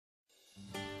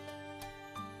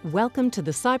Welcome to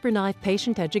the CyberKnife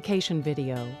patient education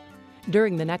video.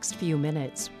 During the next few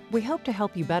minutes, we hope to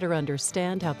help you better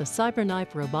understand how the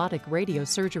CyberKnife robotic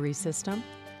radiosurgery system,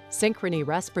 Synchrony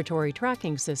respiratory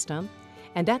tracking system,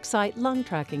 and Excite lung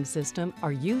tracking system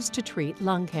are used to treat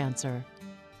lung cancer.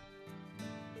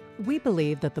 We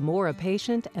believe that the more a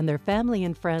patient and their family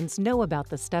and friends know about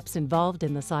the steps involved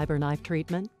in the CyberKnife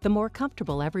treatment, the more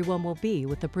comfortable everyone will be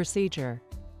with the procedure.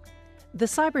 The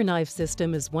CyberKnife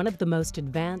system is one of the most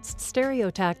advanced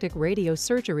stereotactic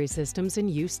radiosurgery systems in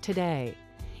use today.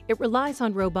 It relies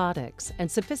on robotics and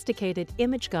sophisticated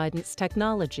image guidance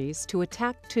technologies to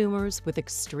attack tumors with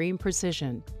extreme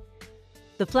precision.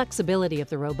 The flexibility of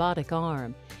the robotic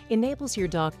arm enables your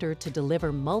doctor to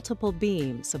deliver multiple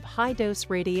beams of high-dose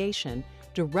radiation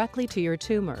directly to your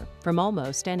tumor from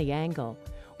almost any angle,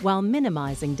 while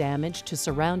minimizing damage to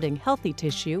surrounding healthy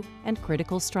tissue and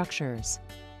critical structures.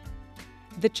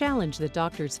 The challenge that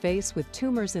doctors face with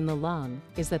tumors in the lung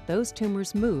is that those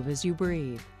tumors move as you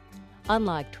breathe.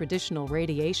 Unlike traditional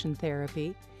radiation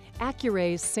therapy,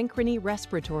 Accuray's Synchrony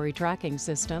respiratory tracking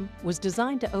system was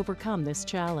designed to overcome this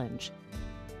challenge.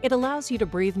 It allows you to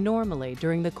breathe normally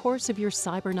during the course of your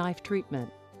CyberKnife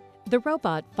treatment. The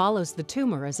robot follows the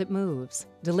tumor as it moves,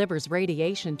 delivers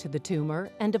radiation to the tumor,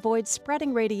 and avoids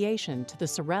spreading radiation to the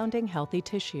surrounding healthy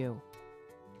tissue.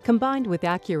 Combined with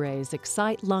Accuray's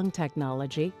Excite lung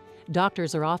technology,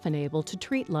 doctors are often able to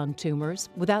treat lung tumors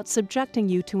without subjecting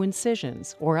you to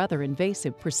incisions or other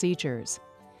invasive procedures.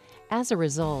 As a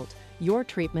result, your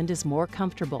treatment is more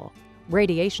comfortable,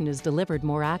 radiation is delivered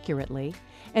more accurately,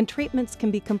 and treatments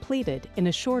can be completed in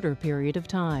a shorter period of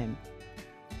time.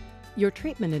 Your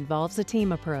treatment involves a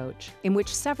team approach in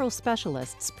which several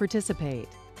specialists participate.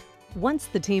 Once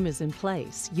the team is in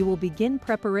place, you will begin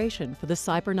preparation for the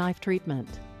CyberKnife treatment.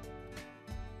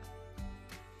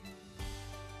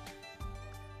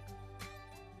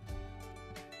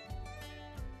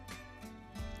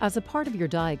 As a part of your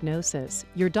diagnosis,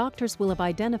 your doctors will have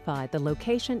identified the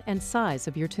location and size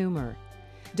of your tumor.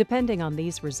 Depending on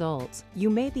these results, you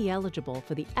may be eligible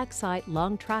for the Excite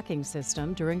lung tracking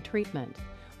system during treatment,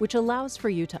 which allows for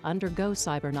you to undergo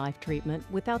CyberKnife treatment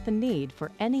without the need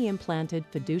for any implanted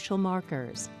fiducial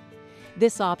markers.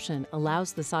 This option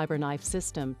allows the CyberKnife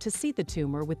system to see the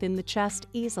tumor within the chest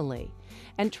easily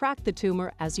and track the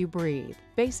tumor as you breathe,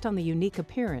 based on the unique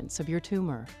appearance of your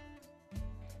tumor.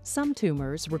 Some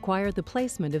tumors require the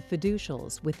placement of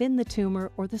fiducials within the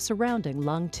tumor or the surrounding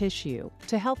lung tissue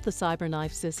to help the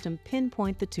CyberKnife system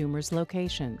pinpoint the tumor's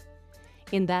location.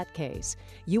 In that case,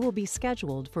 you will be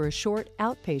scheduled for a short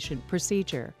outpatient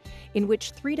procedure in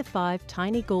which 3 to 5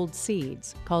 tiny gold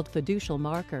seeds, called fiducial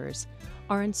markers,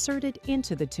 are inserted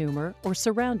into the tumor or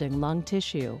surrounding lung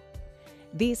tissue.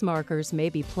 These markers may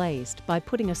be placed by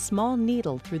putting a small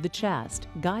needle through the chest,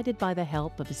 guided by the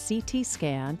help of a CT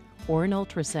scan or an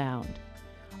ultrasound.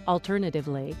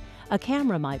 Alternatively, a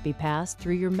camera might be passed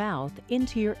through your mouth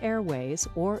into your airways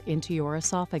or into your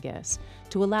esophagus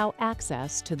to allow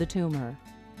access to the tumor.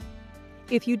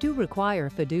 If you do require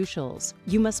fiducials,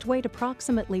 you must wait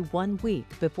approximately 1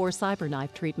 week before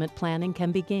CyberKnife treatment planning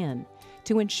can begin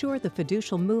to ensure the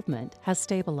fiducial movement has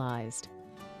stabilized.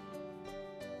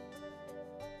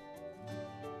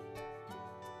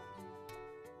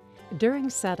 During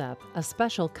setup, a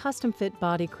special custom-fit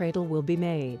body cradle will be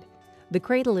made. The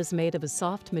cradle is made of a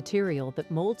soft material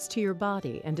that molds to your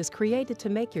body and is created to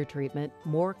make your treatment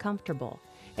more comfortable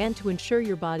and to ensure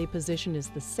your body position is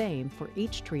the same for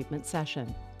each treatment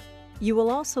session. You will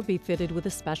also be fitted with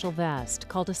a special vest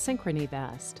called a Synchrony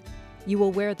vest. You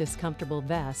will wear this comfortable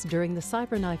vest during the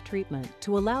CyberKnife treatment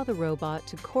to allow the robot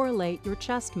to correlate your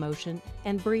chest motion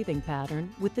and breathing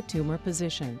pattern with the tumor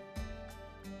position.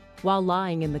 While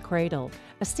lying in the cradle,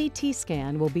 a CT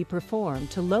scan will be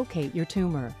performed to locate your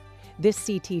tumor. This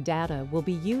CT data will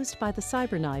be used by the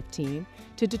CyberKnife team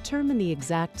to determine the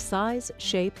exact size,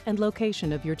 shape, and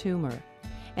location of your tumor.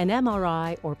 An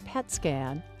MRI or PET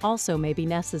scan also may be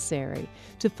necessary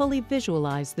to fully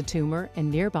visualize the tumor and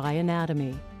nearby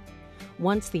anatomy.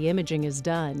 Once the imaging is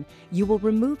done, you will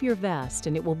remove your vest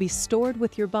and it will be stored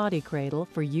with your body cradle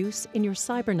for use in your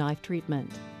CyberKnife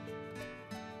treatment.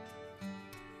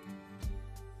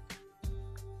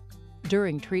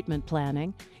 During treatment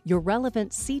planning, your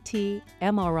relevant CT,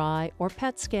 MRI, or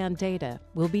PET scan data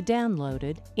will be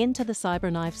downloaded into the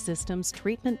CyberKnife system's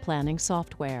treatment planning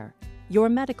software. Your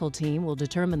medical team will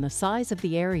determine the size of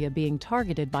the area being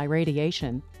targeted by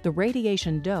radiation, the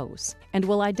radiation dose, and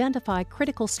will identify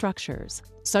critical structures,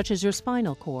 such as your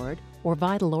spinal cord or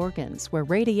vital organs where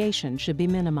radiation should be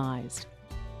minimized.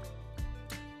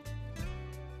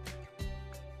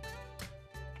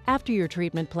 After your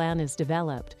treatment plan is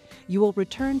developed, you will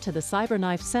return to the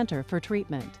CyberKnife Center for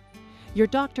treatment. Your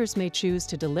doctors may choose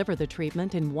to deliver the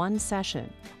treatment in one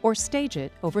session or stage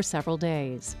it over several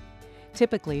days.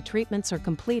 Typically, treatments are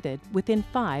completed within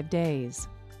 5 days.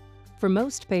 For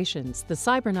most patients, the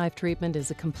CyberKnife treatment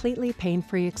is a completely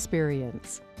pain-free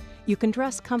experience. You can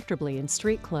dress comfortably in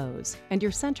street clothes, and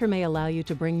your center may allow you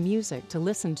to bring music to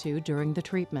listen to during the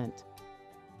treatment.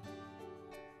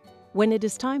 When it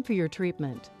is time for your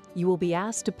treatment, you will be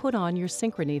asked to put on your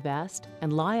Synchrony vest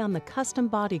and lie on the custom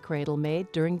body cradle made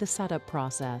during the setup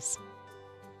process.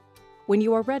 When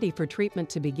you are ready for treatment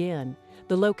to begin,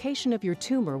 the location of your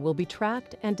tumor will be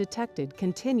tracked and detected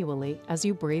continually as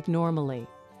you breathe normally.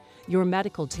 Your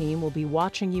medical team will be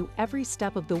watching you every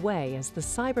step of the way as the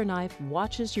CyberKnife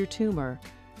watches your tumor,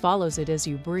 follows it as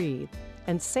you breathe,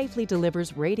 and safely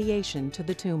delivers radiation to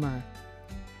the tumor.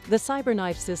 The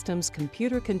CyberKnife system's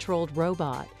computer-controlled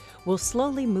robot will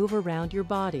slowly move around your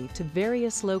body to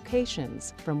various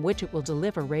locations from which it will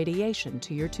deliver radiation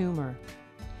to your tumor.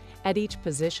 At each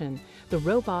position, the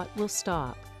robot will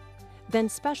stop. Then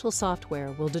special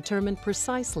software will determine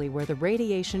precisely where the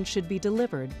radiation should be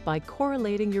delivered by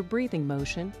correlating your breathing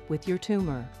motion with your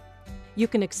tumor. You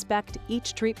can expect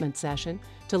each treatment session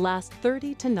to last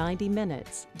 30 to 90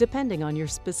 minutes, depending on your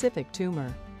specific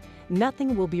tumor.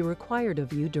 Nothing will be required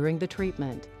of you during the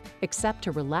treatment, except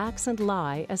to relax and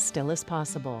lie as still as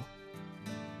possible.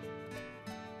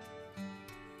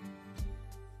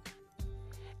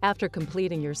 After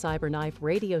completing your CyberKnife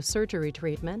radiosurgery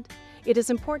treatment, it is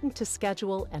important to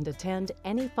schedule and attend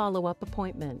any follow-up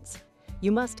appointments.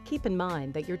 You must keep in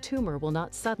mind that your tumor will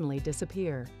not suddenly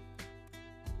disappear.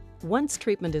 Once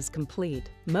treatment is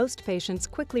complete, most patients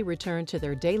quickly return to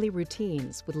their daily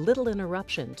routines with little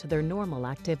interruption to their normal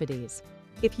activities.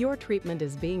 If your treatment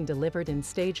is being delivered in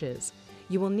stages,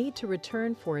 you will need to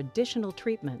return for additional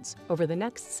treatments over the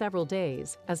next several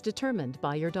days as determined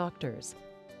by your doctors.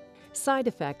 Side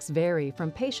effects vary from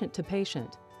patient to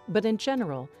patient, but in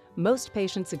general, most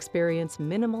patients experience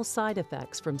minimal side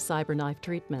effects from CyberKnife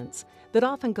treatments that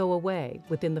often go away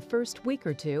within the first week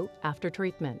or two after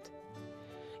treatment.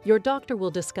 Your doctor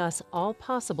will discuss all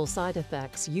possible side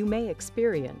effects you may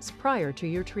experience prior to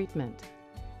your treatment.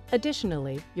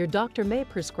 Additionally, your doctor may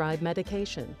prescribe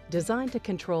medication designed to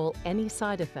control any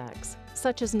side effects,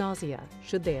 such as nausea,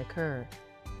 should they occur.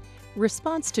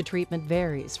 Response to treatment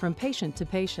varies from patient to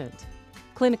patient.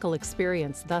 Clinical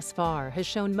experience thus far has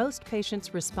shown most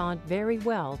patients respond very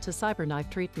well to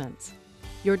CyberKnife treatments.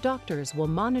 Your doctors will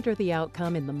monitor the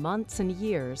outcome in the months and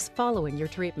years following your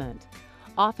treatment,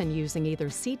 often using either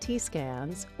CT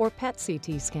scans or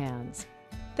PET-CT scans.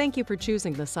 Thank you for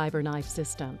choosing the CyberKnife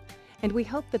system, and we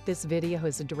hope that this video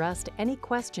has addressed any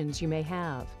questions you may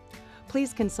have.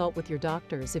 Please consult with your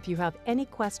doctors if you have any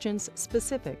questions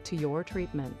specific to your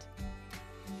treatment.